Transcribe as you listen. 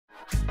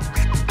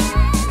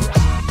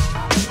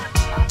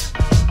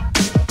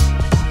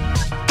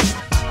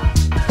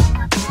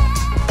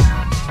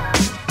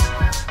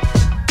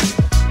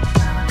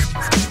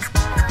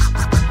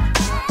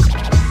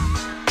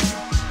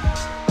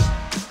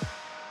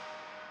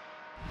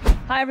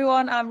Hi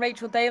everyone, I'm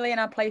Rachel Daly and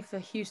I play for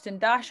Houston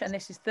Dash and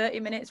this is 30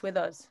 Minutes with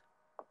Us.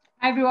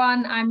 Hi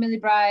everyone, I'm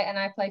Millie and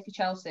I play for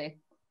Chelsea.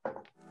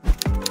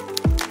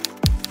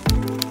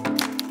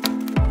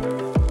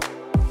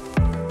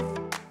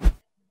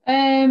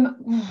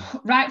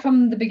 Right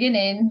from the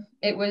beginning,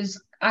 it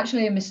was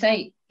actually a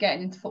mistake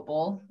getting into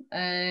football.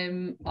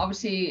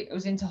 Obviously, it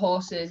was into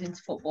horses,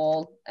 into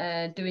football,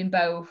 doing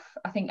both.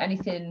 I think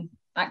anything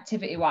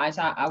activity-wise,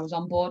 I was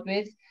on board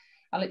with.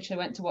 I literally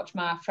went to watch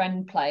my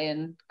friend play,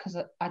 and because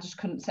I just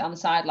couldn't sit on the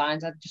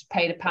sidelines, I just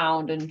paid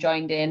 £1 and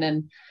joined in.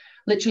 And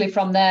literally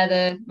from there,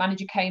 the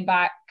manager came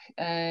back,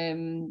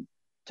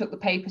 took the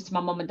papers to my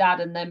mum and dad,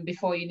 and then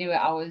before you knew it,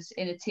 I was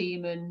in a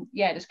team, and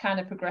yeah, just kind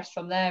of progressed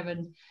from there.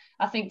 And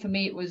I think for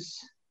me, it was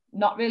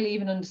not really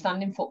even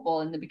understanding football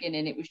in the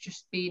beginning. It was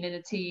just being in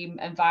a team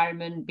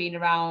environment, being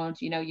around,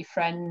 your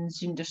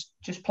friends, and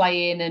just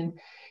playing, and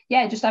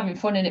yeah, just having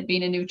fun in it,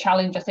 being a new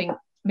challenge. I think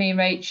me and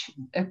Rach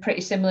are pretty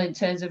similar in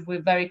terms of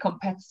we're very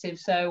competitive.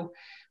 So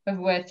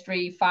whether we're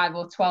 3, 5,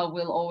 or 12,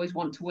 we'll always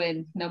want to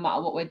win no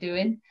matter what we're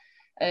doing.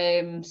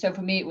 So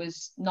for me, it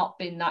was not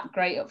being that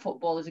great at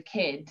football as a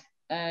kid.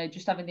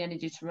 Just having the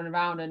energy to run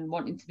around and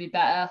wanting to be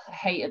better. I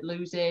hated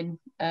losing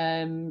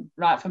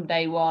right from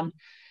day one.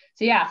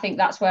 So yeah, I think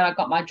that's where I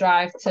got my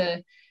drive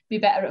to be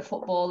better at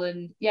football.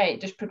 And yeah,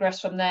 it just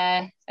progressed from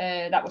there.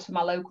 That was for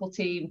my local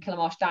team,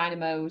 Kilmarsh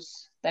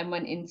Dynamos, then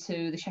went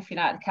into the Sheffield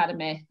United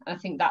Academy. And I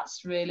think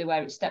that's really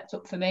where it stepped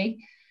up for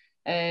me.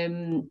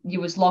 You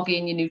was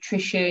logging your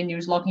nutrition, you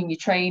was logging your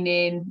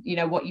training,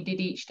 what you did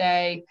each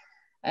day,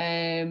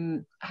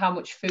 how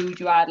much food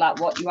you had, like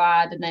what you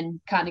had, and then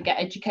kind of get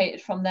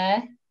educated from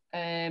there.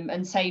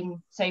 And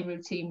same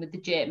routine with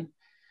the gym.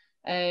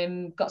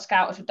 Got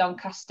scouted for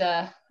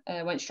Doncaster,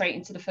 went straight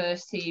into the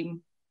first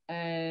team,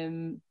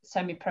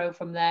 semi-pro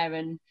from there,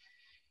 and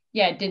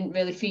yeah, didn't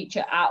really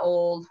feature at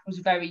all. Was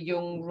a very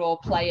young, raw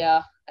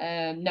player,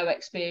 no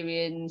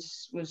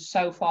experience, was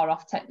so far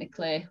off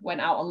technically.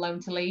 Went out on loan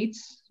to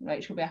Leeds.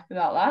 Rachel will be happy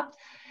about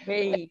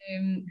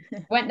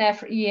that. Went there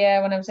for a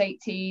year when I was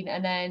 18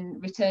 and then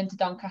returned to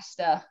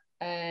Doncaster.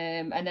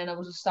 And then I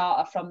was a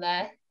starter from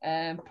there,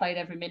 played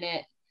every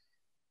minute,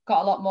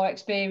 got a lot more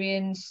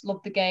experience,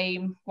 loved the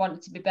game,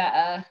 wanted to be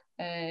better.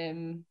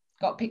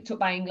 Got picked up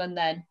by England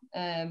then.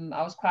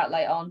 I was quite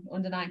late on,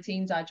 under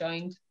 19s I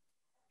joined.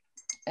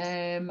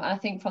 And I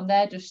think from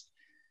there just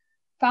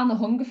found the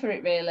hunger for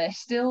it really.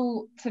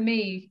 Still, for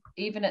me,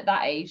 even at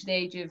that age, the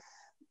age of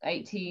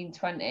 18,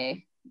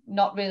 20,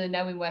 not really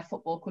knowing where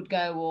football could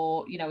go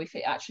or, if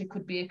it actually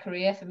could be a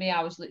career. For me,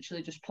 I was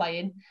literally just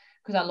playing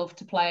because I loved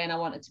to play and I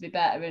wanted to be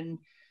better and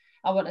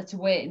I wanted to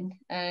win,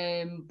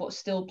 but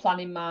still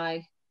planning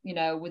my,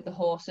 with the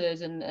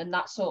horses and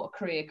that sort of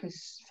career.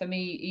 Because for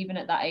me, even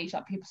at that age,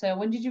 like people say, oh,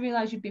 when did you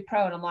realise you'd be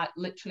pro? And I'm like,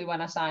 literally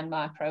when I signed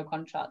my pro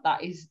contract,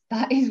 that is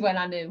when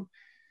I knew.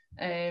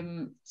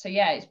 So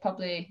yeah,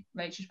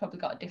 Rachel's probably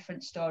got a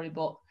different story,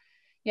 but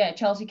yeah,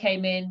 Chelsea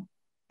came in,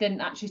 didn't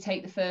actually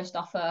take the first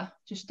offer,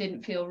 just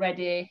didn't feel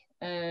ready.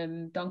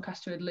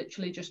 Doncaster had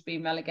literally just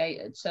been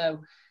relegated, so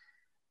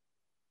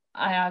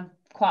I had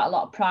quite a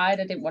lot of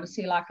pride. I didn't want to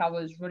see like I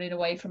was running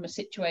away from a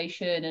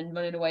situation and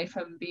running away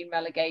from being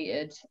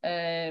relegated.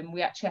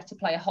 We actually had to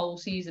play a whole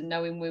season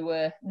knowing we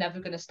were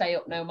never going to stay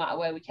up no matter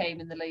where we came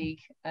in the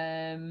league.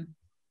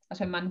 That's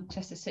when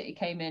Manchester City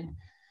came in,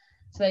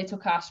 so they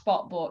took our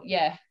spot. But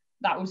yeah,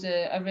 that was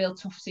a real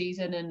tough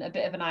season and a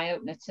bit of an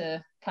eye-opener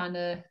to kind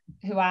of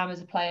who I am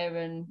as a player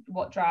and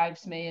what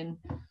drives me. And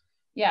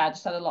yeah, I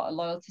just had a lot of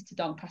loyalty to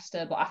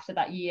Doncaster. But after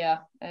that year,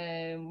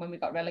 when we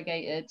got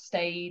relegated,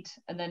 stayed,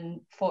 and then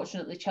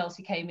fortunately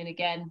Chelsea came in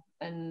again.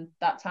 And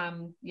that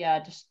time,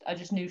 yeah, I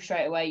just knew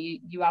straight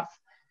away you have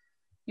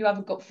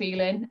a gut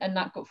feeling, and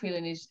that gut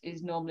feeling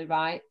is normally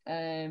right.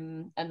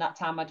 And that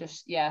time I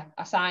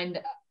signed.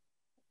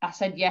 I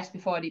said yes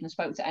before I'd even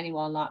spoke to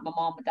anyone, like my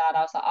mom and dad.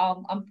 I was like,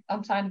 oh,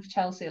 I'm signing for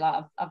Chelsea,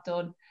 like I've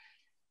done.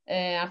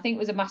 I think it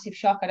was a massive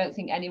shock. I don't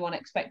think anyone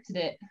expected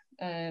it,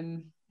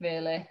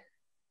 really.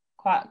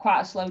 Quite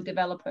a slow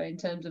developer in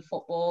terms of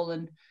football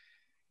and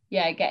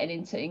yeah, getting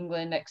into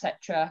England,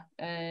 etc.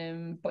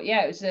 But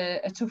yeah, it was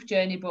a tough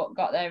journey, but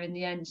got there in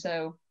the end.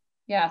 So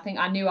yeah, I think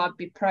I knew I'd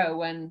be pro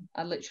when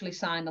I literally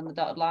signed on the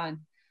dotted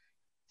line.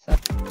 So.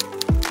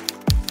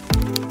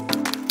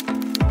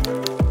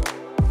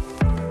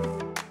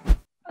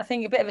 I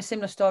think a bit of a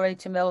similar story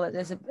to Mill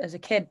as a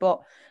kid,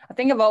 but I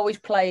think I've always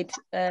played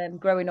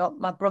growing up.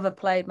 My brother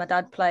played, my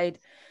dad played,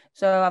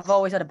 so I've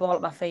always had a ball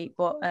at my feet.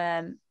 But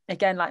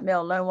again, like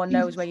Mill, no one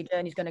knows where your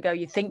journey's going to go.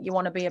 You think you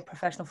want to be a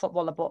professional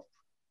footballer, but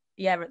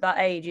yeah, at that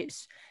age,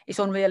 it's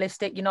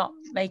unrealistic. You're not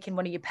making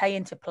money, you're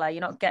paying to play.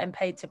 You're not getting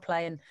paid to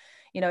play. And,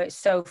 it's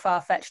so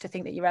far-fetched to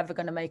think that you're ever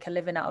going to make a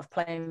living out of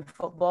playing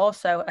football.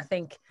 So I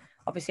think,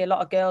 obviously, a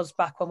lot of girls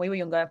back when we were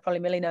younger, probably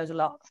Millie knows a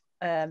lot,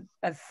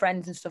 of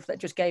friends and stuff that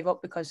just gave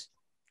up because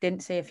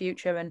didn't see a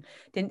future and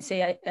didn't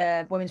see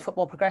women's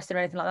football progressing or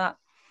anything like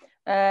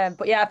that.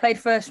 But yeah, I played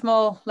for a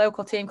small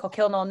local team called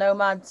Kilmarsh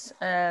Nomads,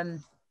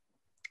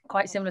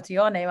 quite similar to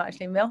your name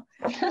actually, Mill.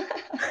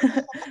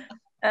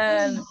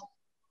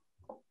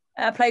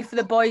 I played for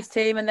the boys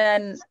team, and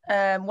then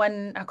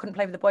when I couldn't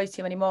play for the boys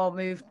team anymore,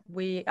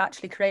 we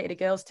actually created a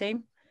girls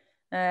team.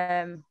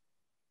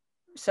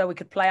 So we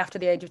could play after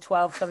the age of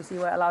 12, because obviously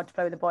you weren't allowed to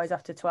play with the boys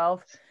after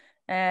 12.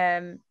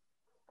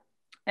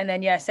 And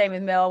then, yeah, same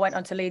with Mill. I went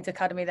on to Leeds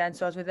Academy then.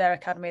 So I was with their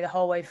academy the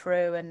whole way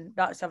through. And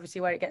that's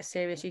obviously where it gets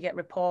serious. You get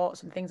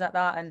reports and things like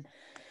that. And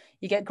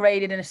you get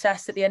graded and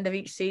assessed at the end of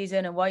each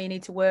season and what you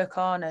need to work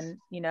on and,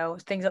 you know,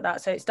 things like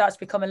that. So it starts to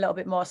become a little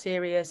bit more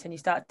serious and you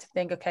start to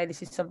think, okay,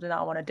 this is something that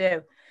I want to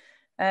do.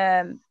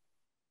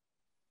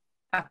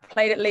 I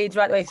played at Leeds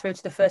right the way through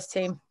to the first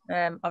team.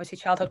 Obviously,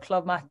 childhood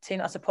club, my team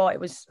that I support, it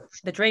was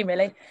the dream,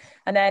 really.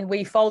 And then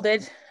we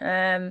folded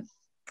and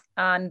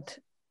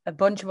a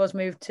bunch of us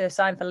moved to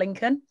sign for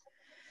Lincoln.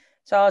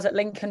 So I was at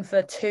Lincoln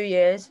for 2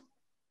 years.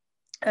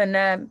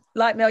 And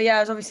like Mill, yeah,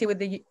 I was obviously with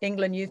the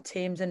England youth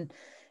teams. And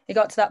it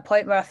got to that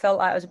point where I felt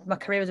like my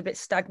career was a bit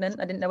stagnant.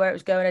 I didn't know where it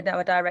was going. I didn't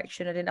have a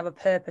direction. I didn't have a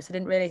purpose. I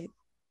didn't really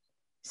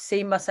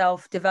see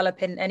myself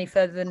developing any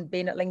further than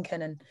being at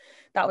Lincoln. And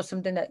that was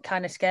something that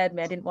kind of scared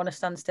me. I didn't want to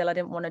stand still. I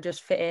didn't want to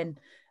just fit in.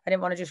 I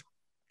didn't want to just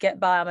get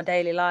by on my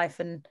daily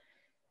life and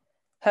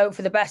hope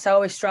for the best. I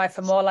always strive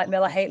for more. Like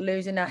Mill, I hate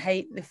losing. I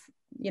hate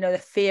the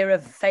fear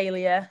of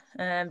failure.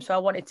 So I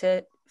wanted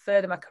to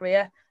further my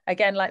career.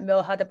 Again, like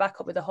Mill had a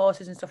backup with the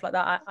horses and stuff like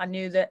that. I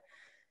knew that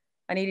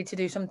I needed to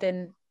do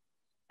something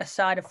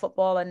aside of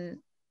football, and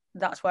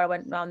that's where I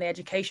went around the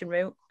education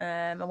route.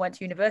 I went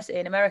to university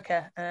in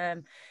America.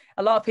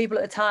 A lot of people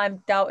at the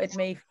time doubted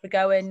me for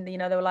going. You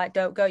know, they were like,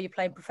 "Don't go. You're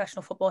playing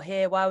professional football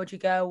here. Why would you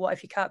go? What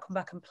if you can't come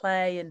back and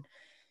play? And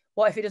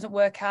what if it doesn't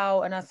work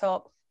out?" And I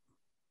thought,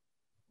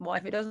 what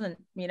if it doesn't?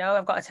 You know,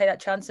 I've got to take that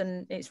chance,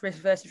 and it's risk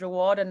versus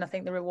reward. And I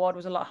think the reward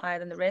was a lot higher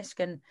than the risk.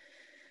 And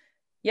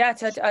yeah,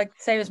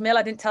 same as Mill,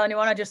 I didn't tell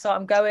anyone. I just thought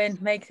I'm going,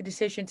 make the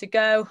decision to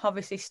go.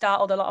 Obviously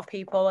startled a lot of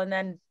people, and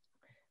then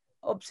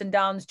ups and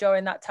downs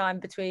during that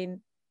time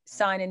between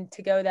signing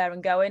to go there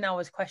and going. I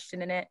was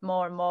questioning it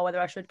more and more,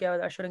 whether I should go,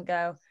 whether I shouldn't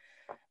go.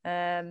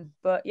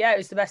 But yeah, it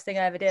was the best thing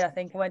I ever did. I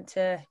think I went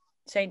to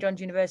St.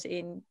 John's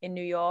University in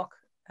New York,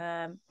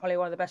 probably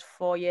one of the best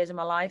 4 years of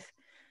my life.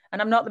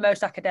 And I'm not the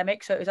most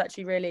academic, so it was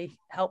actually really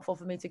helpful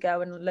for me to go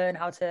and learn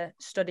how to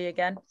study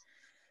again.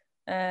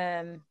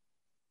 And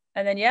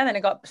then I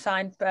got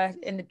signed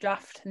in the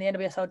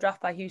NWSL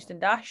draft by Houston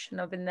Dash, and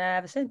I've been there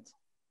ever since.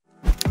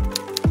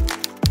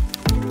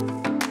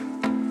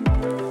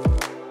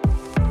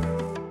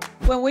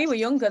 When we were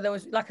younger, there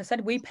was, like I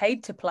said, we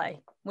paid to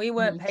play. We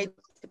weren't paid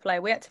to play.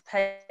 We had to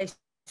pay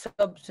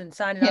subs and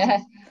signing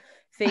up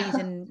fees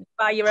and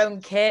buy your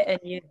own kit, and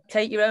you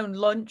take your own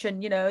lunch,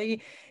 and you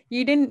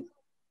didn't.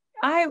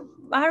 I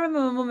remember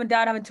my mum and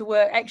dad having to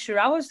work extra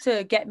hours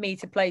to get me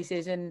to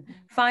places and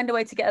find a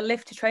way to get a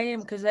lift to training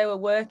because they were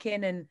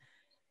working, and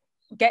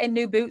getting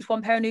new boots.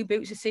 One pair of new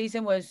boots a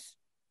season was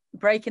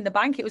breaking the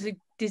bank. It was a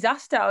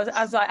disaster. I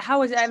was like,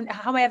 how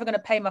am I ever going to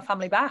pay my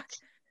family back?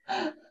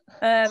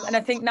 And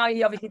I think now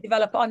you obviously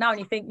develop on now, and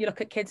you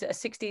look at kids that are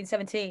 16,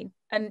 17,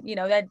 and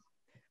they're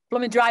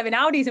blooming driving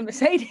Audis and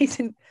Mercedes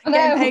and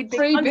getting paid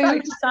big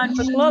contracts to sign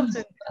for clubs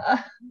and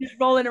just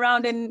rolling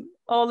around in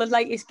all the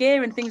latest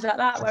gear and things like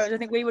that. Whereas I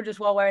think we were just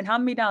while wearing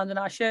hand-me-downs and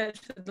our shirts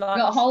with like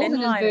got holes in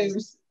his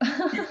boots.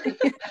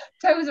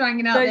 Toes are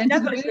hanging out. So it's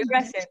definitely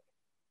progressing.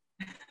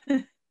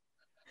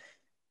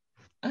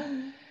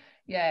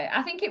 Yeah,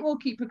 I think it will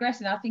keep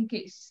progressing. I think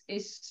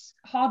it's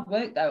hard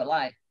work though.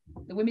 Like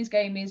the women's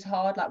game is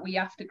hard. Like we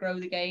have to grow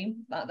the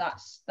game. Like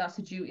that's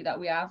a duty that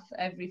we have.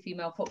 Every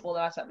female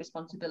footballer has that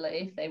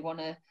responsibility if they want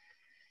to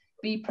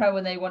be pro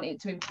and they want it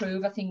to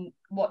improve. I think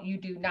what you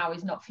do now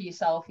is not for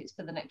yourself, it's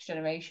for the next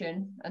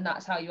generation, and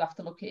that's how you have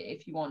to look at it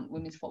if you want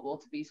women's football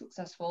to be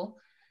successful.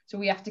 So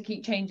we have to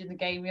keep changing the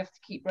game. We have to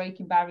keep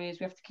breaking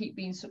barriers. We have to keep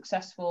being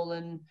successful.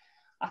 And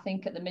I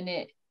think at the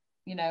minute,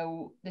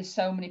 there's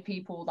so many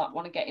people that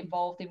want to get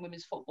involved in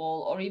women's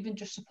football or even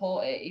just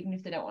support it, even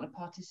if they don't want to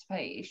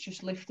participate. It's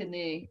just lifting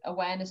the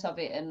awareness of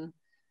it. And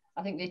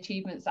I think the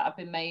achievements that have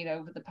been made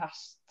over the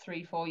past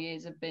 3-4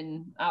 years have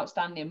been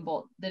outstanding,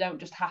 but they don't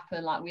just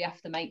happen. Like we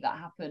have to make that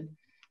happen.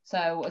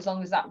 So as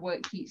long as that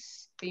work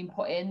keeps being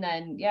put in,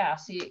 then I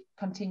see it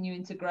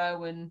continuing to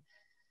grow. And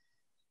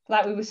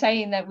like we were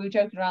saying, that we were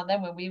joking around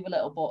then when we were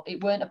little, but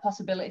it weren't a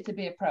possibility to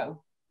be a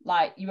pro.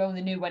 Like you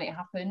only knew when it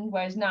happened.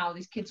 Whereas now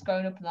these kids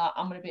growing up and like,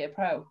 I'm going to be a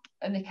pro,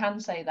 and they can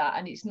say that,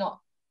 and it's not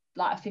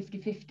like a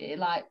 50-50.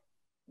 Like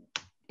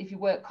if you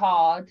work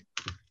hard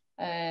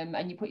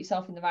and you put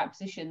yourself in the right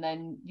position,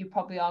 then you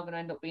probably are going to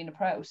end up being a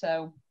pro.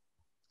 So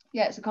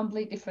it's a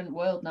completely different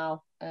world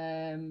now,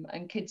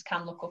 and kids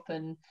can look up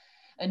and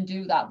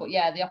do that. But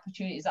the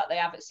opportunities that they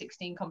have at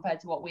 16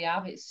 compared to what we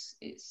have, it's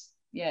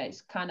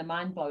kind of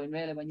mind-blowing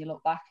really when you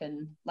look back.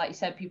 And like you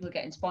said, people are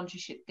getting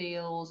sponsorship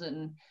deals,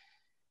 and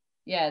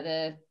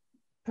they're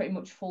pretty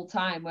much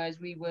full-time, whereas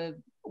we were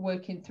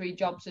working 3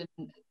 jobs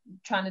and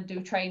trying to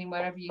do training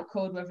wherever you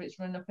could, whether it's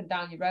running up and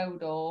down your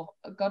road or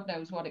God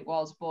knows what it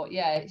was. But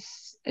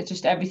it's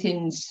just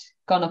everything's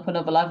gone up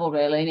another level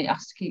really, and it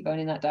has to keep going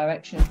in that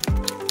direction.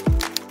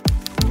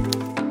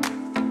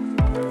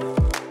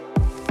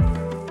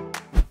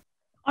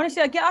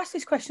 Honestly, I get asked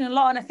this question a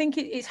lot, and I think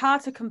it's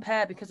hard to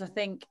compare because I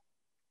think,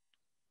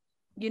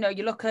 you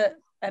look at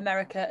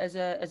America as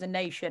a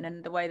nation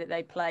and the way that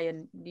they play,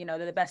 and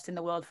they're the best in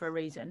the world for a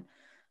reason.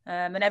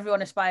 And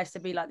everyone aspires to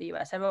be like the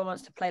US. Everyone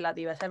wants to play like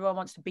the US. Everyone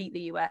wants to beat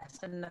the US.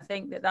 And I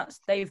think that's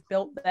they've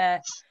built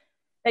their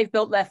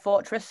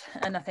fortress,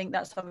 and I think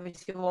that's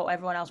obviously what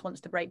everyone else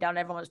wants to break down.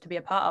 Everyone wants to be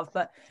a part of.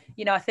 But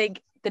I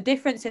think the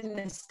difference in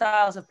the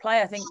styles of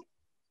play, I think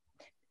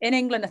in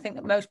England, I think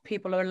that most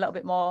people are a little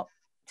bit more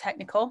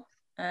technical.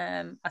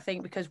 I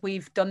think because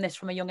we've done this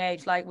from a young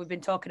age, like we've been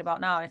talking about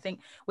now. I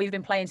think we've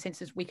been playing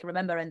since we can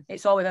remember, and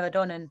it's all we've ever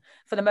done. And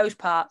for the most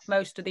part,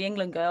 most of the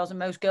England girls and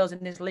most girls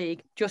in this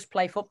league just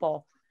play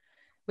football.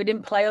 We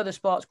didn't play other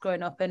sports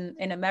growing up.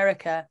 In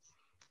America,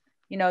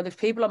 there's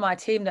people on my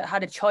team that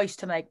had a choice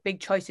to make, big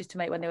choices to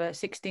make when they were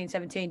 16,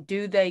 17.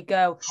 Do they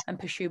go and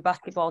pursue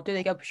basketball? Do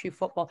they go pursue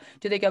football?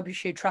 Do they go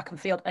pursue track and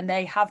field? And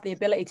they have the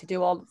ability to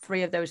do all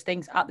three of those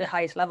things at the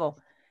highest level.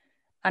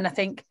 And I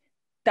think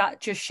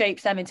that just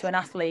shapes them into an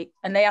athlete,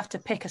 and they have to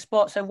pick a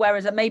sport. So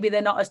whereas maybe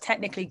they're not as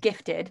technically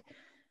gifted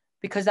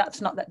because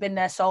that's not been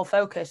their sole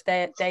focus,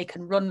 they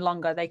can run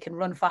longer, they can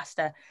run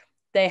faster,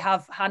 they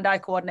have hand-eye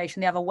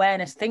coordination, they have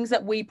awareness, things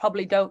that we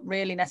probably don't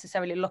really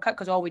necessarily look at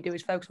because all we do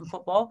is focus on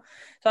football.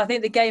 So I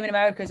think the game in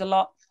America is a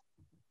lot,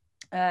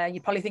 you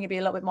probably think it'd be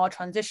a little bit more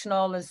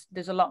transitional,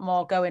 there's a lot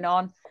more going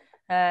on,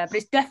 but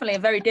it's definitely a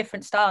very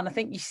different style. And I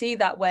think you see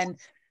that when,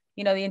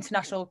 the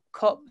International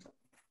Cup,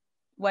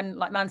 when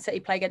like Man City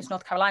play against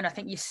North Carolina, I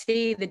think you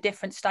see the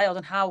different styles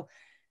and how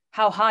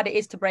hard it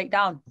is to break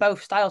down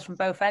both styles from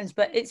both ends.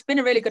 But it's been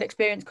a really good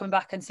experience coming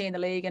back and seeing the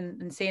league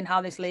and seeing how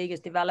this league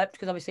has developed,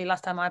 because obviously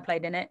last time I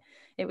played in it,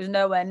 it was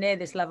nowhere near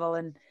this level.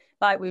 And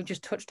like we've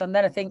just touched on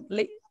then, I think,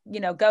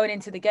 going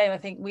into the game, I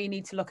think we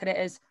need to look at it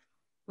as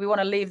we want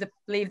to leave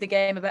the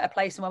game a better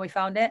place than when we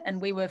found it. And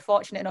we were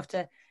fortunate enough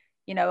to,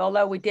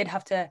 although we did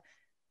have to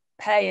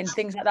pay and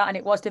things like that, and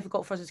it was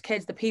difficult for us as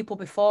kids, the people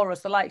before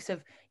us, the likes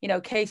of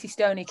Casey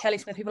Stoney, Kelly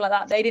Smith, people like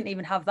that, they didn't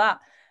even have that,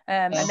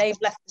 and they've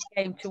left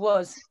the game to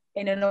us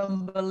in an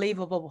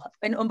unbelievable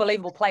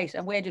place,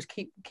 and we're just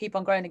keep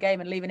on growing the game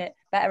and leaving it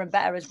better and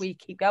better as we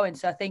keep going.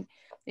 So I think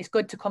it's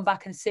good to come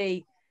back and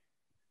see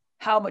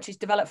how much it's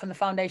developed from the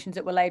foundations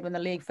that were laid when the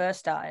league first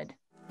started.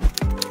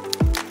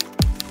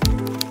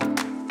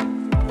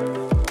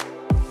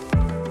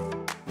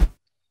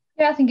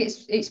 Yeah, I think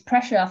it's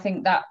pressure. I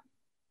think that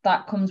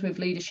comes with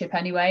leadership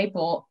anyway.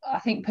 But I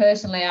think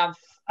personally,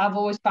 I've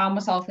always found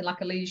myself in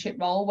like a leadership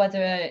role,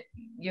 whether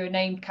you're a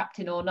named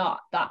captain or not.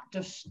 That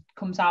just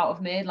comes out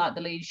of me, like the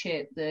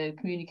leadership, the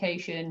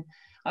communication.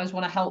 I just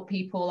want to help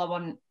people. I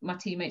want my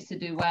teammates to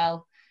do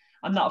well.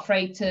 I'm not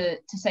afraid to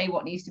say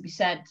what needs to be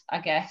said, I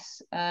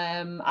guess.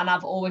 And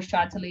I've always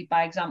tried to lead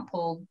by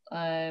example,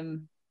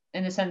 in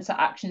the sense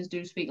that actions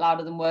do speak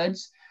louder than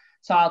words.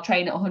 So I'll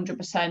train at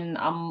 100%.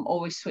 I'm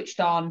always switched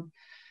on.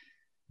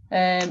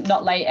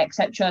 Not late,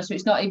 etc. So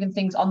it's not even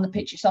things on the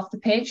pitch, it's off the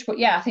pitch. But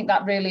yeah, I think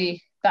that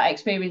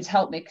experience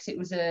helped me because it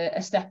was a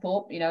step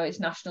up. It's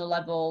national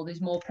level,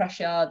 there's more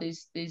pressure,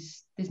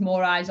 there's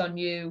more eyes on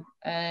you,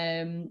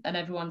 and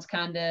everyone's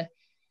kind of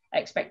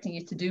expecting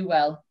you to do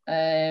well.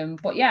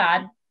 But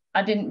yeah,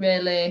 I didn't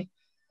really,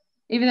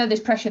 even though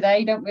there's pressure there,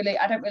 I don't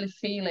really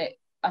feel it.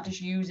 I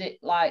just use it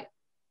like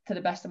to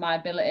the best of my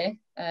ability.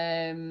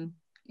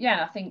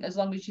 Yeah, I think as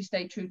long as you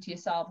stay true to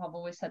yourself, I've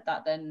always said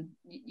that, then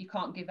you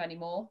can't give any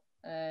more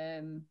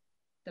than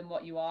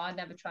what you are. I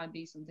never try and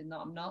be something that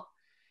I'm not.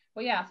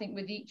 But yeah, I think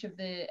with each of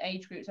the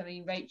age groups, I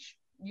mean, Rach,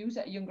 you was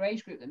at a younger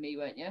age group than me,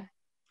 weren't you?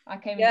 I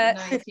came in at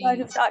 19.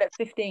 I started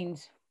at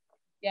 15s.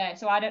 Yeah,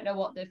 so I don't know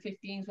what the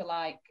 15s were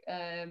like.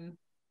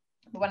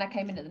 But when I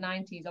came in at the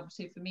 19s,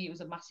 obviously for me, it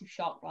was a massive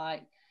shock.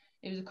 Like,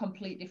 it was a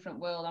complete different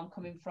world. I'm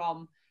coming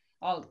from,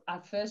 I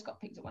first got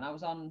picked up when I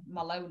was on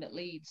my loan at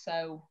Leeds.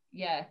 So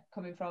yeah,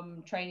 coming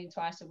from training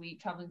twice a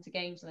week, traveling to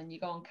games, and then you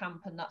go on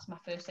camp, and that's my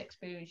first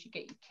experience. You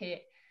get your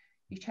kit,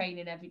 you're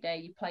training every day,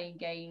 you're playing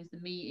games,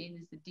 the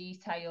meetings, the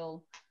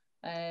detail.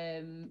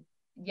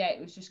 Yeah, it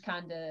was just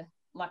kind of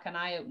like an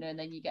eye opener, and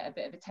then you get a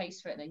bit of a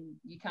taste for it, and then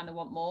you kind of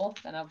want more.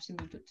 Then I obviously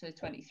moved up to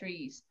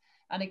 23s.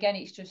 And again,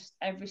 it's just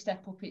every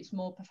step up, it's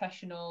more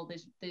professional.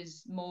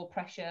 There's more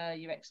pressure.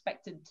 You're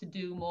expected to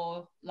do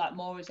more, like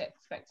more is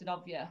expected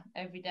of you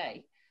every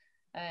day.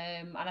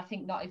 And I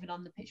think not even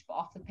on the pitch, but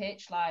off the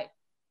pitch, like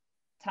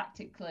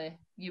tactically,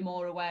 you're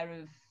more aware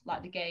of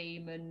like the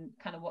game and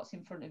kind of what's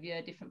in front of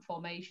you, different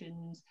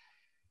formations.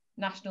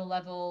 National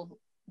level,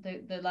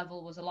 the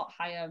level was a lot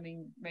higher. I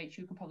mean, Rach,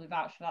 you can probably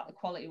vouch for that. The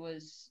quality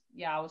was,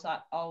 yeah, I was like,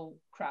 oh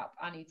crap,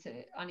 I need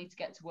to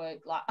get to work.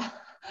 Like,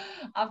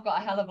 I've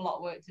got a hell of a lot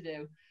of work to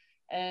do.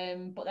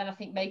 But then I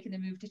think making the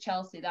move to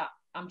Chelsea, that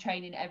I'm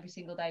training every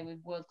single day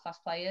with world-class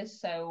players.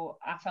 So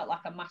I felt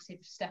like a massive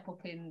step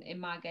up in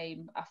my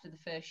game after the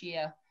first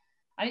year.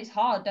 And it's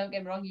hard, don't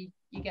get me wrong.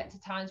 You get to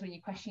times when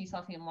you question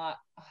yourself and you're like,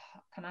 oh,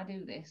 can I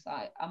do this?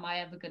 Like, am I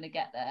ever going to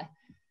get there?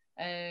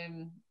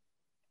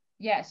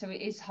 Yeah, so it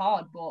is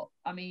hard, but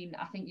I mean,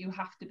 I think you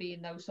have to be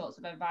in those sorts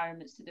of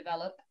environments to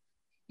develop.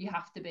 you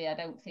have to be. I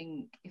don't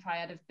think if I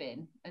had have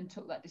been and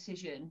took that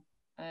decision,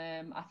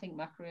 I think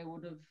my career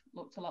would have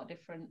looked a lot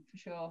different for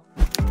sure.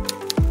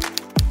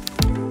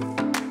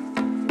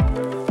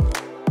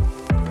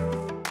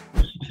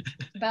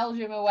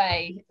 Belgium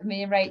away,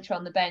 me and Rachel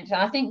on the bench,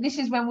 and I think this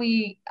is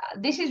really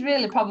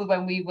probably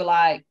when we were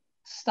like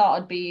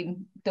started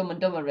being dumb and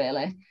dumber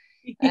really.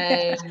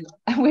 And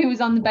we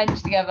was on the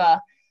bench together,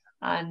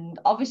 and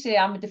obviously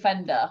I'm a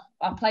defender.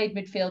 I played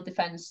midfield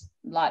defence,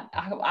 like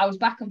I was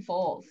back and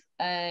forth.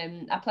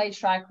 I played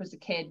striker as a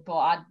kid,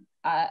 but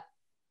I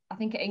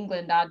think at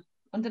England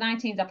under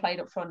 19s I played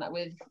up front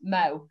with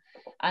Mo,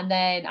 and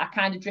then I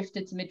kind of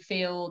drifted to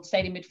midfield,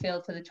 stayed in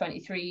midfield for the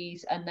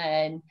 23s, and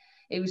then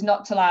it was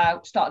not till I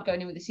started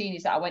going in with the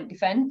seniors that I went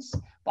defence,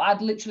 but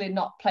I'd literally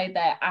not played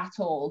there at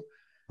all.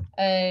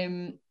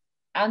 And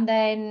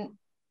then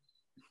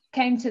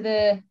came to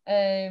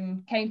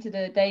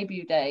the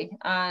debut day,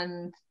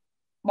 and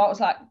Mark was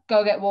like,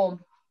 go get warm.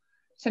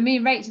 So me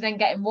and Rachel then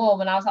getting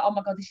warm, and I was like, oh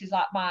my God, this is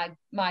like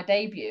my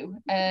debut.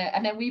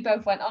 And then we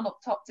both went on up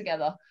top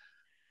together.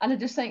 And I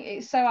just think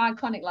it's so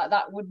iconic, like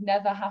that would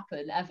never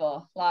happen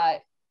ever.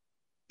 Like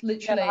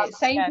literally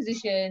same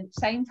position,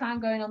 same time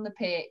going on the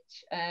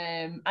pitch.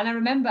 And I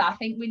remember, I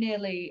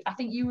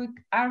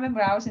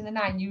remember I was in the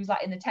 9, you was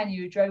like in the 10,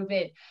 you drove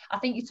in. I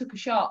think you took a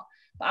shot,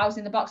 but I was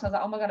in the box. I was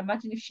like, oh my God,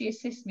 imagine if she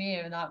assists me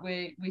here and like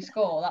we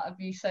score. That would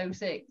be so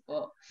sick.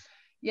 But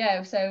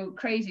yeah, so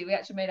crazy. We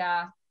actually made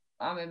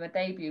my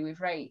debut with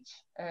Rach,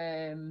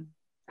 and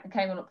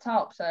came on up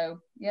top. So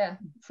yeah,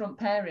 front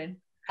pairing.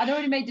 I'd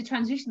already made the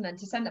transition then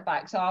to centre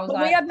back, so I was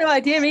like, we had no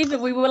idea either.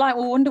 We were like,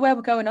 we wonder where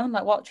we're going on,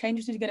 like what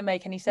changes is he going to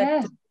make? And he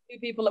said 2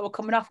 people that were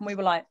coming off, and we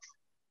were like,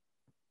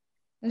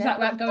 it was like,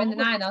 right, go in the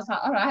 9. I was like,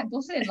 all right,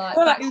 buzzing, like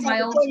well, back to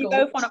my old school.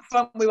 Both on up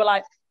front, we were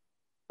like,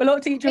 we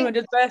looked at each other and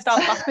just burst out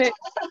laughing.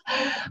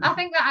 I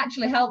think that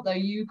actually helped though,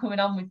 you coming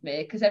on with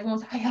me, because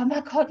everyone's like, oh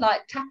my God,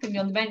 like tapping me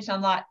on the bench. And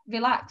I'm like,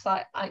 relax,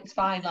 like it's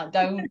fine, like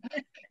don't.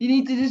 You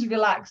need to just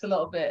relax a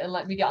little bit and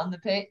let me get on the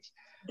pitch.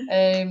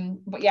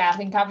 But yeah, I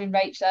think having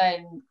Rach there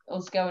and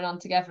us going on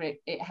together,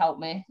 it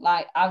helped me.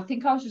 Like I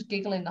think I was just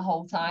giggling the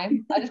whole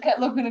time. I just kept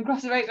looking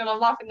across the Rachel and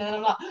I'm laughing, and then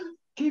I'm like,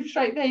 keep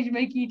straight there, you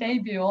make your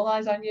debut, all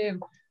eyes on you.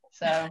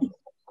 So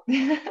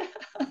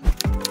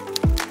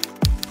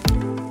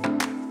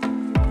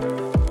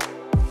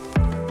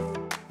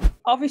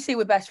obviously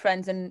we're best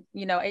friends, and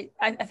you know, I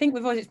think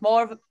with us it's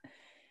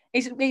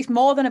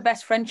more than a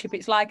best friendship.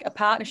 It's like a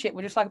partnership.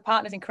 We're just like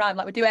partners in crime.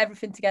 Like we do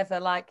everything together.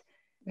 Like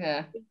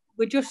yeah,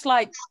 we're just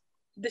like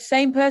the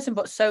same person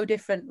but so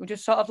different. We're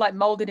just sort of like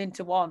molded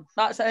into one.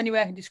 That's the only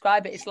way I can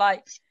describe it. It's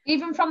like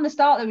even from the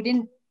start that we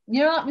didn't,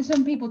 you know, like when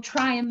some people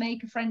try and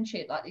make a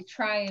friendship, like they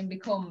try and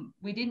become,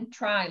 we didn't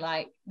try,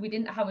 like we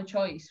didn't have a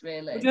choice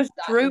really. We're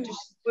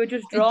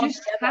just drawn it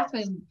just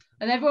happened.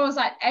 And everyone was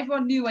like,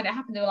 everyone knew when it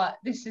happened, they were like,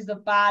 this is a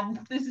bad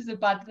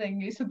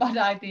thing, it's a bad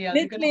idea.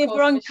 Literally, if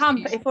we're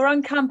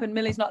on camp and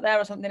Millie's not there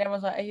or something,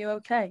 everyone's like, are you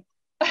okay?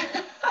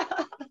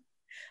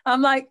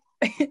 I'm like,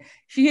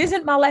 she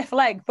isn't my left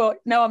leg, but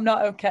no, I'm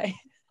not okay.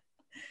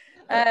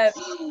 But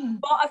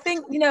I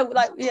think, you know,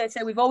 like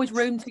so we've always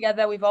roomed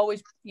together. We've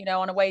always, you know,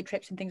 on away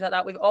trips and things like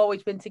that, we've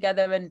always been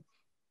together. And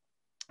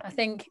I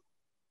think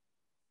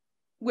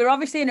we're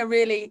obviously in a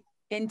really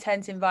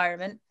intense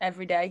environment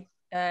every day,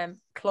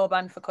 club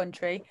and for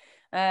country.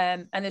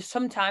 And there's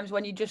sometimes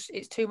when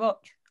it's too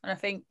much. And I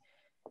think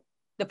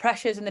the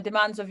pressures and the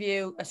demands of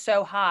you are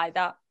so high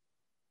that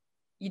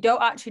you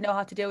don't actually know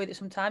how to deal with it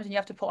sometimes, and you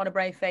have to put on a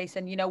brave face.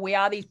 And, you know, we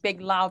are these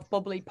big, loud,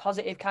 bubbly,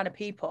 positive kind of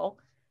people.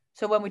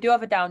 So when we do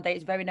have a down day,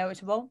 it's very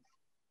noticeable.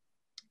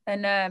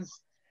 And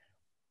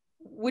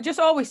we just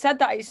always said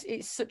that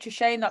it's such a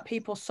shame that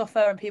people suffer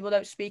and people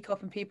don't speak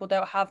up and people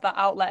don't have that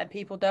outlet and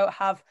people don't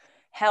have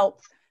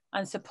help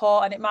and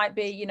support. And it might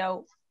be, you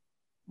know,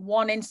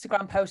 one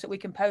Instagram post that we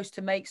can post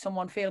to make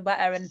someone feel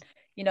better. And,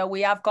 you know,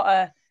 we have got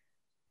a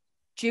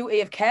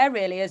duty of care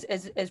really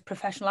as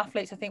professional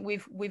athletes. I think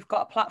we've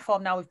got a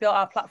platform now. We've built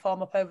our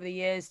platform up over the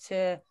years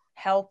to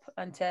help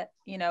and to,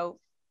 you know,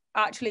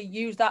 actually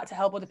use that to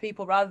help other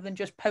people rather than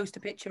just post a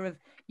picture of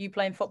you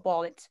playing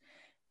football. It's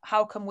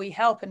how can we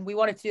help? And we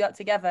wanted to do that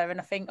together. And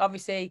I think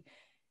obviously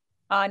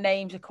our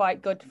names are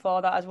quite good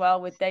for that as well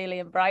with Daly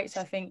and Bright.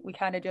 So I think we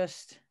kind of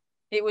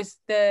it was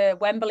the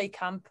Wembley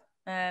camp,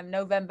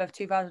 November of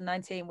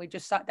 2019. We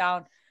just sat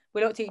down,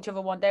 we looked at each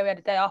other one day, we had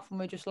a day off, and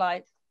we were just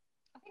like,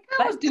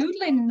 I was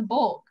doodling in the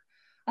book.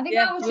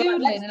 I was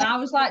doodling, and I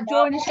was like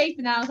drawing a shape,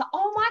 and I was like,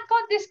 oh my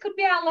God, this could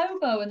be our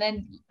logo. And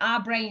then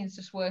our brains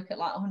just work at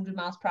like 100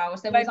 miles per hour.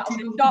 So then we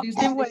was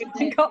like,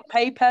 we got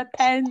paper,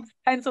 pens,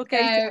 pencil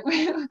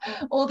cases.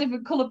 All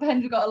different colour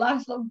pens. We got a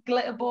last little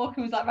glitter book.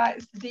 It was like, right,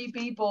 it's the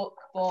DB book.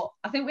 But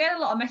I think we had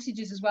a lot of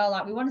messages as well.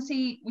 Like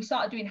we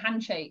started doing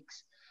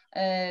handshakes.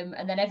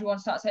 And then everyone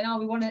started saying, oh,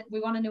 we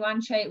want a new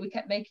handshake. We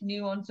kept making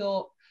new ones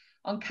up.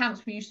 On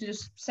camps, we used to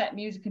just set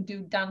music and do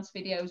dance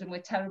videos, and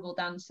we're terrible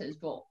dancers,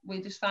 but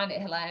we just find it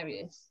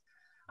hilarious.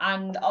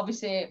 And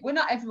obviously, we're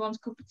not everyone's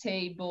cup of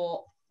tea,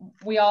 but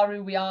we are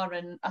who we are.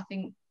 And I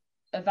think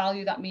a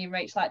value that me and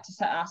Rach like to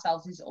set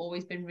ourselves has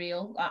always been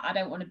real.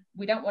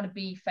 We don't want to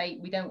be fake.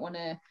 We don't want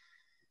to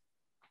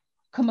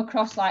come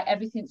across like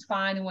everything's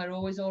fine and we're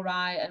always all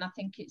right. And I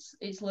think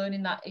it's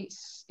learning that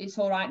it's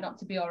all right not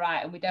to be all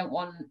right. And we don't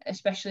want,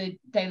 especially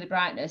Daily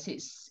Brightness,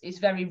 it's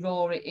very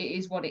raw. It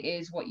is what it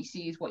is. What you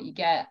see is what you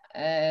get.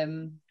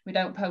 We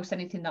don't post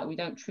anything that we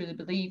don't truly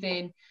believe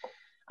in.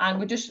 And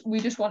we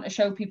just want to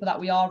show people that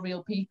we are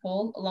real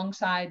people,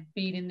 alongside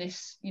being in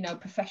this, you know,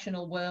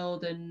 professional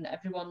world and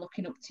everyone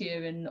looking up to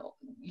you and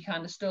you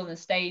kind of stood on the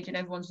stage and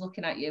everyone's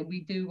looking at you.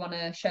 We do want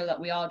to show that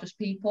we are just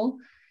people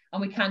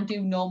and we can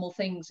do normal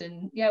things.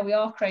 And yeah, we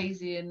are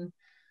crazy and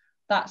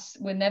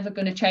we're never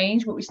going to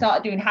change. But we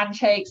started doing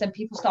handshakes and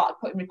people started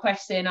putting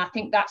requests in. I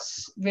think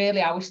that's really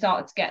how we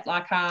started to get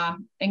like our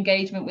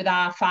engagement with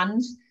our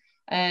fans.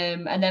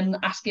 And then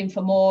asking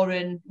for more,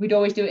 and we'd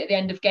always do it at the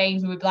end of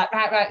games and we'd be like,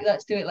 right,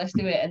 let's do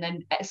it, and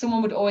then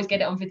someone would always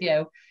get it on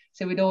video,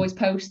 so we'd always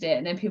post it,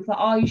 and then people were like,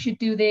 oh, you should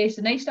do this,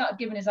 and they started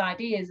giving us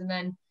ideas. And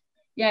then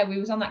yeah, we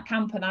was on that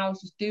camp and I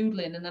was just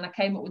doodling, and then I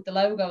came up with the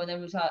logo, and then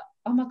was like,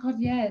 oh my god,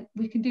 yeah,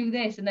 we can do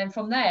this. And then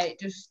from there it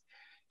just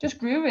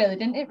grew, really,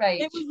 didn't it,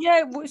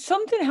 Rach?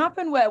 Something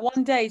happened where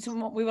one day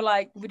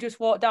we just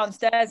walked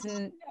downstairs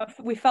and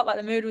we felt like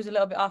the mood was a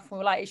little bit off, and we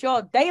were like, it's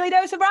your daily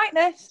dose of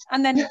brightness.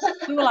 And then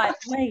we were like,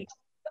 wait,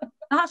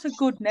 that's a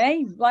good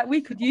name, like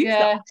we could use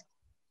that.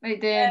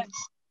 It did.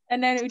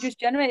 And then it would just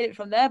generate it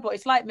from there. But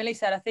it's like Millie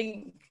said, I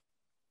think,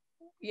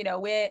 you know,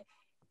 we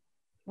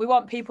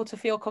want people to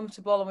feel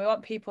comfortable and we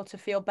want people to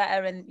feel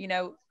better, and you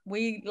know,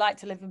 we like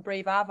to live and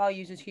breathe our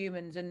values as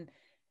humans, and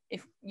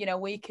if you know,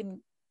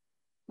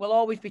 we'll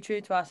always be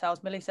true to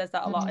ourselves. Millie says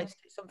that a lot. It's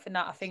something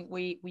that I think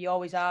we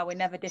always are. We're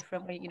never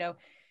different. We, you know,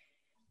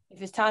 if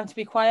it's time to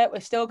be quiet, we're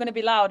still going to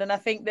be loud. And I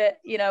think that,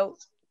 you know,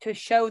 to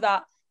show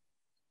that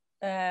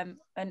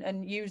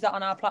and use that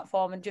on our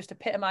platform and just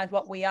epitomise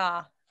what we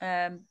are,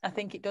 I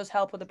think it does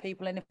help other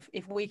people. And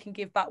if we can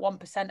give back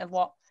 1%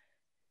 of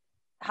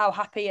how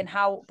happy and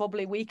how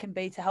bubbly we can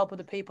be to help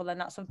other people, then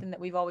that's something that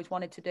we've always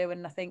wanted to do.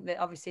 And I think that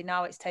obviously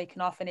now it's taken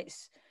off, and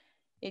it's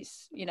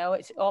you know,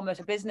 it's almost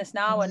a business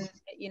now, and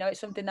you know, it's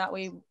something that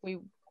we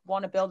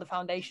want to build the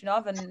foundation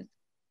of and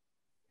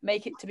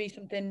make it to be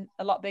something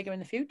a lot bigger in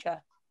the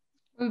future.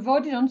 We've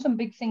already done some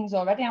big things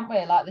already, haven't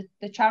we? Like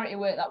the charity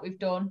work that we've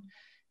done.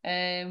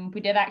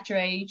 We did Act Your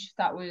Age,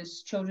 that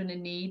was children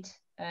in need.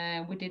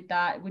 We did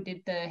that. We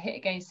did the Hit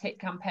Against Hit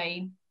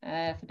campaign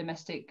for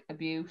domestic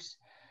abuse.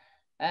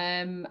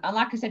 And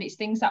like I said, it's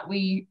things that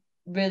we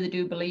really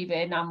do believe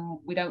in, and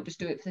we don't just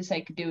do it for the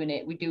sake of doing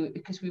it. We do it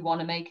because we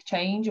want to make a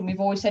change, and we've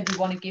always said we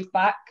want to give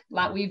back.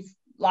 Like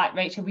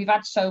Rachel, we've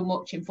had so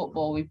much in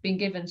football, we've been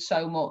given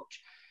so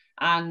much,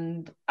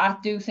 and I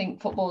do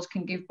think footballers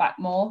can give back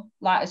more.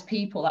 Like as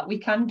people, like we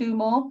can do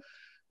more.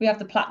 We have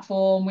the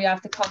platform, we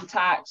have the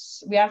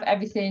contacts, we have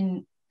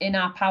everything in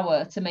our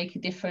power to make a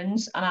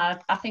difference, and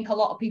I think a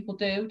lot of people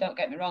do, don't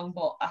get me wrong,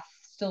 but I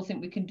still think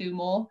we can do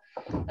more.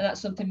 And that's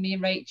something me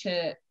and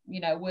Rachel, you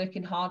know,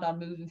 working hard on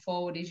moving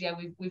forward. Is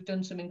we've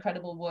done some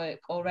incredible work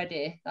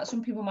already that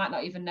some people might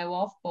not even know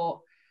of, but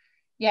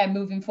yeah,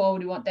 moving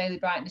forward we want Daily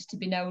Brightness to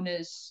be known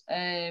as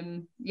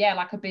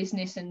like a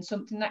business and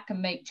something that can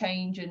make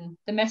change. And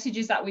the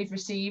messages that we've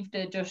received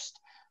are just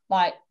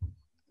like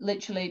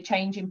literally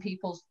changing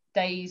people's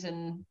days.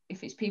 And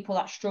if it's people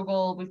that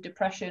struggle with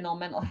depression or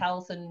mental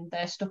health and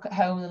they're stuck at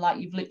home, and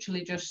like, you've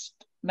literally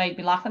just made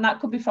me laugh. And that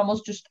could be from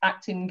us just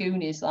acting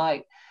Goonies,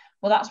 like,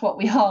 well, that's what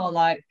we are.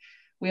 Like,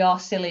 we are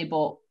silly,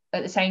 but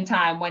at the same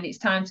time, when it's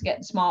time to get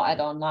the smart head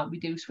on, like, we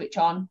do switch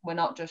on. We're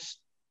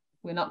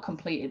not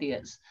complete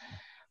idiots,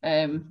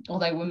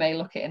 although we may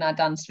look it in our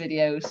dance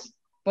videos.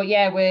 But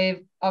yeah,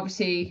 we're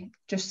obviously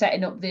just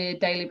setting up the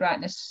Daily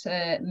Brightness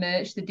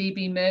merch, the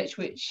DB merch,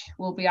 which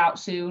will be out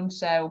soon.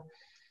 So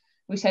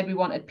we said we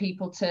wanted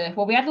people to,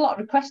 well, we had a lot of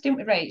requests, didn't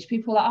we, Rach?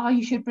 People were like, oh,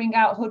 you should bring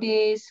out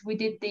hoodies. We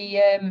did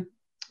the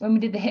when we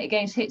did the Hit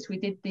Against Hits, we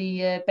did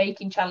the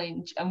baking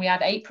challenge, and we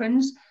had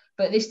aprons.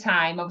 But this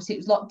time, obviously, it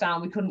was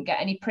lockdown. We couldn't get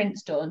any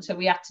prints done, so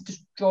we had to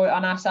just draw it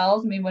on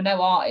ourselves. I mean, we're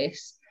no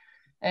artists.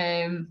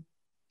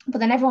 But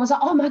then everyone was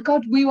like, oh my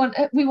God, we want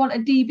a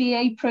DB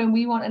apron.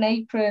 We want an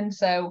apron.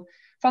 So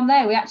from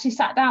there, we actually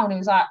sat down and it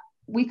was like,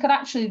 we could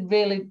actually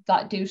really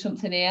like do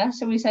something here.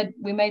 So we said,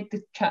 we made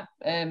the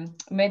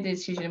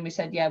decision, and we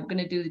said, yeah, we're going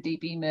to do the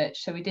DB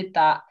merch. So we did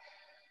that.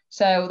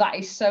 So that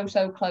is so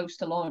close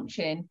to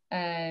launching.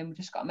 We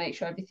just got to make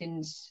sure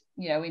everything's,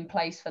 you know, in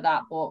place for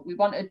that. But we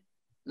wanted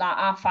like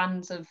our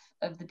fans of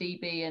the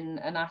DB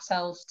and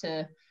ourselves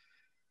to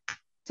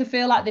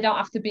feel like they don't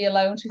have to be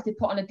alone. So if they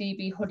put on a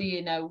DB hoodie,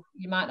 you know,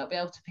 you might not be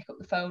able to pick up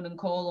the phone and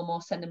call them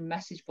or send them a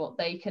message, but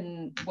they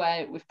can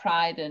wear it with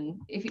pride. And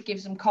if it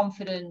gives them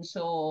confidence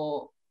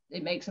or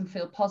it makes them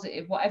feel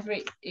positive, whatever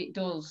it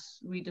does,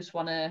 we just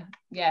want to,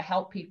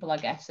 help people, I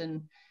guess.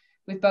 And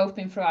we've both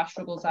been through our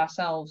struggles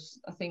ourselves.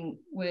 I think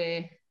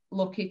we're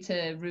lucky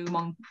to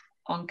room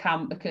on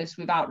camp, because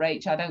without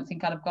Rach, I don't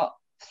think I'd have got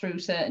through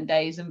certain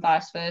days, and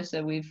vice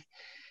versa. We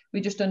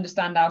just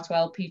understand how to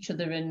help each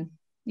other, and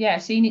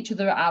seeing each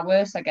other at our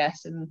worst, I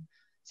guess. And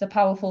it's a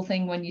powerful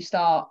thing when you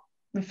start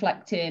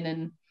reflecting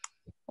and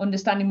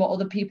understanding what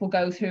other people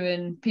go through,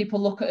 and people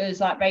look at us,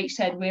 like Rach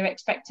said, we're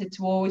expected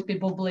to always be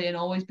bubbly and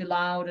always be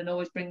loud and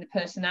always bring the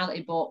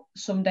personality, but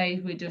some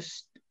days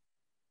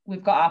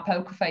we've got our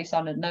poker face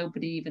on and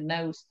nobody even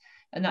knows,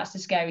 and that's the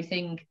scary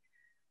thing.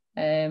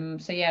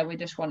 So yeah, we're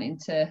just wanting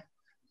to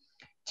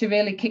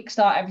really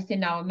kickstart everything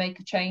now and make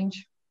a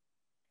change.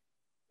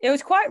 It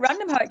was quite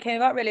random how it came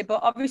about, really,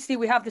 but obviously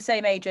we have the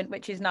same agent,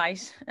 which is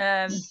nice.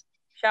 Shout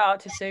out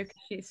to Sue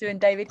and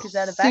David, because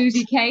they're the best.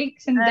 Susie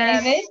Cakes and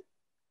David.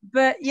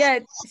 But yeah,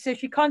 so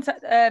she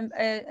contacted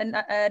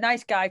a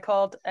nice guy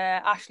called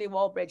Ashley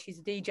Walbridge. He's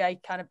a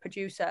DJ kind of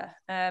producer.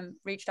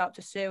 Reached out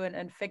to Sue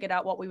and figured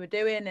out what we were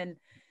doing, and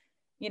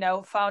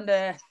found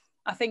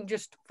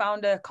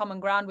a common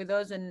ground with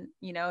us. And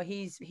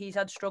he's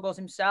had struggles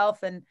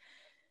himself, and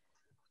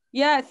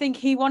yeah, I think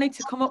he wanted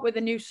to come up with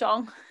a new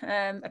song,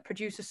 a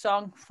producer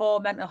song for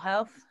mental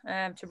health,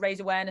 to raise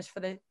awareness for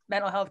the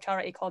mental health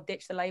charity called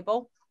Ditch the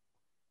Label.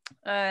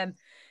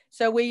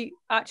 So we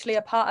actually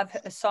are part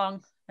of a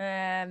song,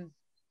 a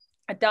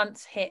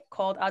dance hit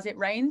called As It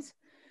Rains.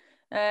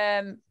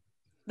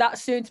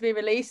 That's soon to be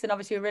released, and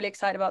obviously we're really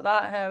excited about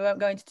that. I won't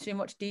go into too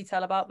much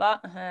detail about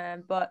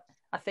that, but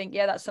I think,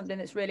 yeah, that's something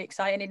that's really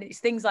exciting. And it's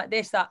things like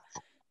this that,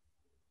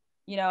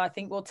 I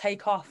think will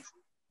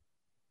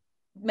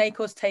make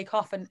us take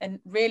off and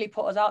really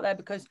put us out there,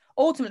 because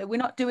ultimately we're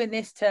not doing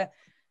this to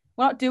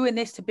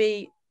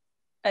be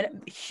a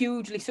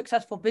hugely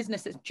successful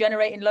business that's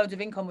generating loads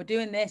of income. We're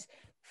doing this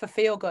for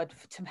feel good,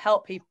 to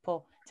help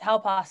people, to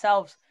help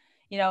ourselves,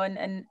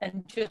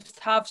 and just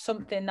have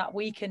something that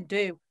we can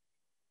do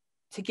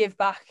to give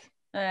back,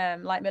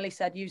 like Millie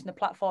said, using the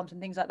platforms and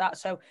things like that.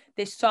 So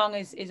this song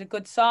is a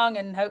good song,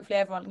 and hopefully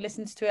everyone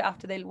listens to it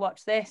after they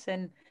watch this.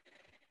 And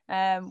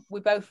we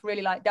both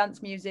really like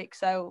dance music,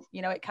 so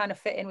it kind of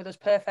fit in with us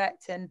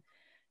perfect. And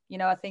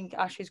I think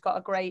Ashley's got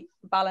a great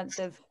balance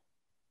of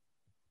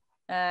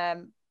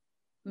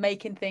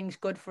making things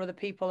good for other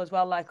people as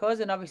well, like us.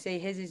 And obviously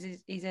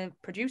he's a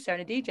producer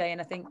and a DJ,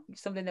 and I think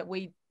something that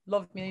we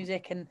love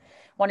music and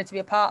wanted to be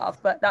a part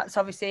of. But that's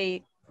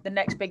obviously the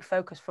next big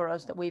focus for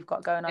us that we've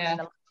got going on in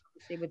the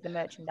with the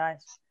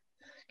merchandise.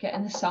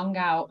 Getting the song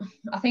out.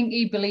 I think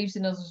he believes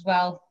in us as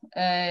well.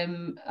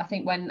 I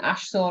think when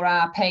Ash saw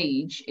our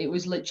page, it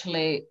was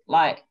literally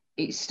like,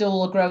 it's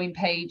still a growing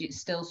page. It's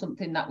still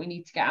something that we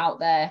need to get out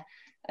there.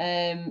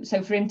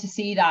 So for him to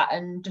see that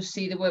and just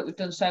see the work we've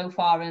done so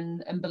far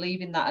and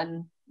believe in that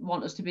and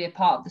want us to be a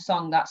part of the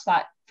song, that's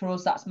like, for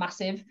us, that's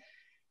massive.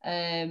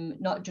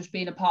 Not just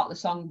being a part of the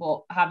song,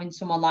 but having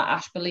someone like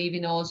Ash believe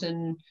in us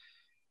and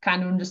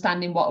kind of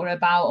understanding what we're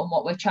about and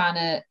what we're trying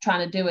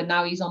to do, and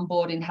now he's on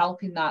board in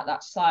helping that.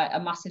 That's like a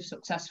massive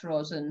success for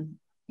us. And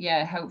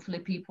yeah, hopefully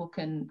people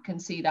can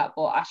see that.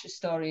 But Ash's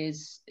story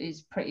is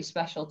pretty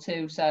special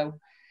too. So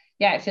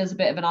yeah, it feels a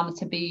bit of an honor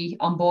to be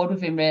on board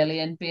with him, really,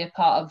 and be a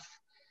part of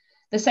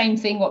the same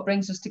thing. What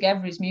brings us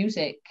together is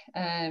music.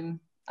 I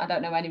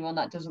don't know anyone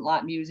that doesn't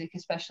like music,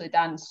 especially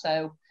dance.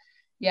 So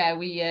yeah,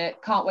 we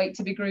can't wait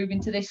to be grooving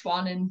to this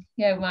one, and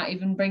yeah, we might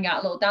even bring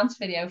out a little dance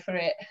video for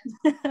it.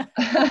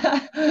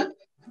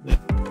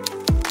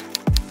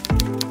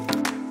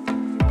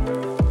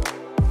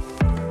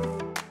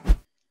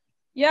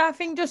 Yeah, I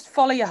think just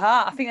follow your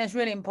heart. I think that's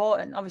really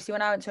important. Obviously,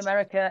 when I went to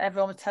America,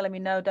 everyone was telling me,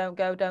 no, don't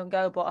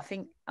go. But I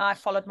think I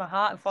followed my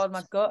heart and followed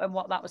my gut and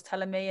what that was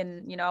telling me.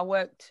 And, I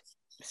worked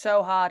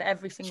so hard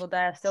every single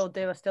day. I still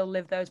do. I still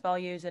live those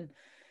values. And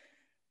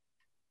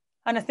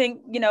I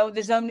think,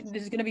 there's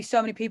going to be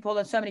so many people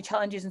and so many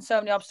challenges and so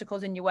many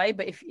obstacles in your way.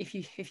 But if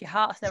your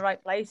heart's in the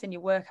right place and you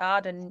work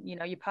hard and,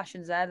 your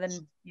passion's there,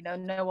 then,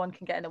 no one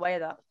can get in the way of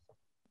that.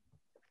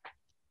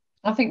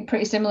 I think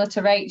pretty similar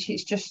to Rach.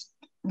 It's just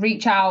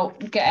reach out,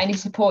 get any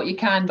support you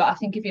can. But I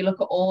think if you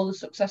look at all the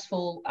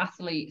successful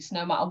athletes,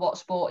 no matter what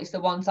sport, it's the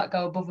ones that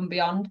go above and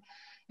beyond.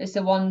 It's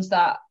the ones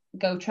that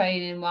go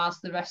training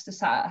whilst the rest are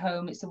sat at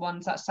home. It's the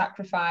ones that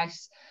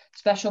sacrifice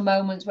special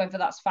moments, whether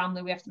that's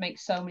family. We have to make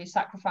so many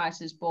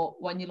sacrifices,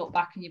 but when you look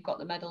back and you've got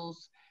the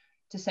medals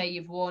to say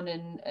you've won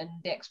and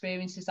the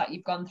experiences that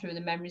you've gone through and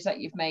the memories that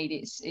you've made,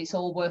 it's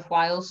all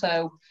worthwhile.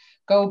 So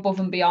go above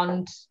and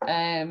beyond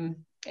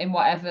in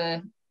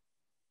whatever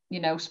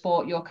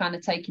sport you're kind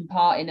of taking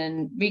part in,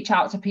 and reach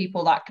out to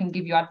people that can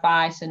give you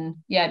advice, and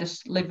yeah,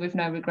 just live with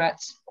no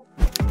regrets.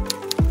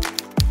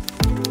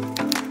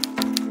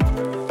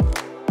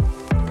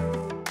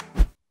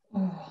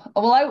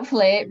 Well,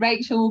 hopefully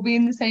Rachel will be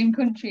in the same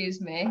country as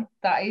me.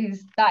 That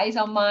is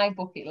on my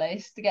bucket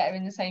list, to get her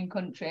in the same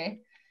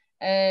country.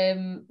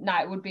 No,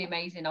 it would be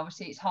amazing.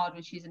 Obviously, it's hard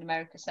when she's in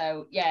America.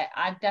 So yeah,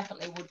 I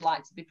definitely would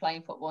like to be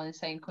playing football in the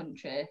same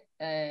country.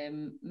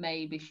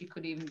 Maybe she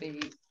could even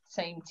be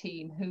same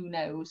team. Who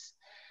knows?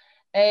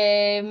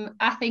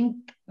 I think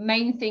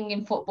main thing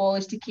in football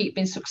is to keep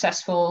being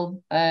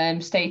successful,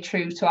 stay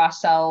true to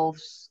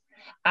ourselves,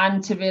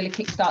 and to really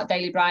kickstart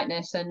Daily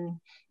Brightness. And,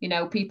 you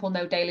know, people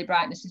know Daily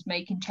Brightness is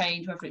making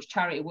change, whether it's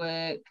charity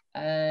work,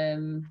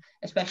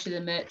 especially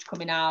the merch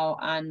coming out.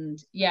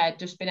 And yeah,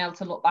 just being able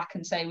to look back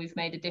and say we've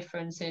made a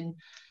difference in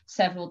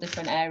several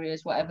different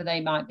areas, whatever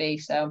they might be.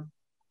 So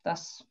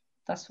that's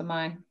for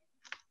my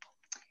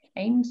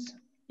aims.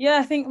 Yeah,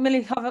 I think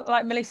Millie,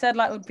 like Millie said,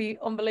 like it would be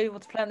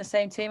unbelievable to play on the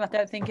same team. I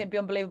don't think it'd be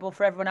unbelievable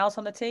for everyone else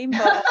on the team,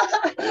 but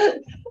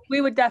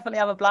we would definitely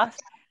have a blast.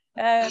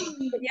 But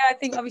yeah, I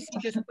think obviously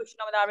just pushing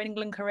on with our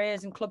England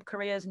careers and club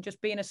careers and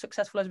just being as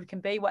successful as we can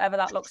be, whatever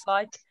that looks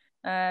like.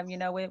 You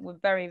know, we're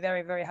very,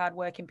 very, very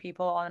hardworking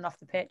people on and off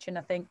the pitch, and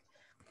I think,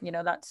 you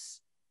know, that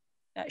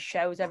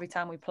shows every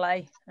time we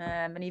play,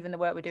 and even the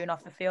work we're doing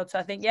off the field. So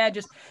I think, yeah,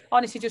 just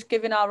honestly, just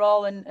giving our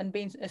all and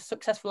being as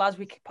successful as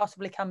we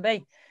possibly can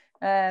be.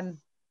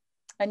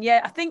 And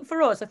yeah, I think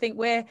for us, I think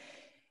we're,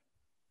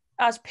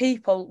 as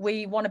people,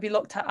 we want to be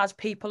looked at as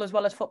people as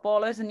well as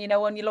footballers. And, you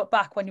know, when you look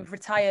back, when you've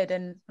retired,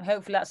 and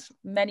hopefully that's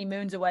many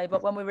moons away,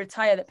 but when we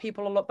retire, that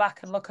people will look back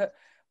and look at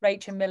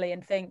Rach and Millie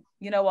and think,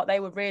 you know what, they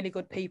were really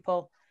good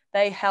people.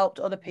 They helped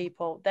other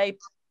people. They,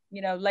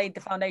 you know, laid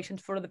the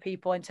foundations for other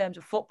people in terms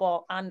of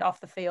football and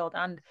off the field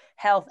and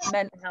health,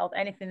 mental health,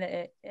 anything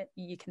that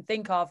you can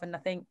think of. And I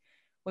think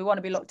we want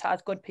to be looked at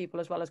as good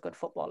people as well as good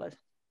footballers.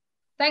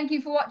 Thank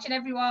you for watching,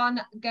 everyone.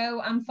 Go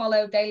and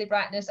follow Daily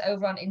Brightness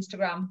over on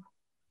Instagram.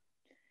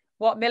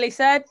 What Millie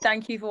said,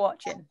 thank you for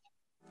watching.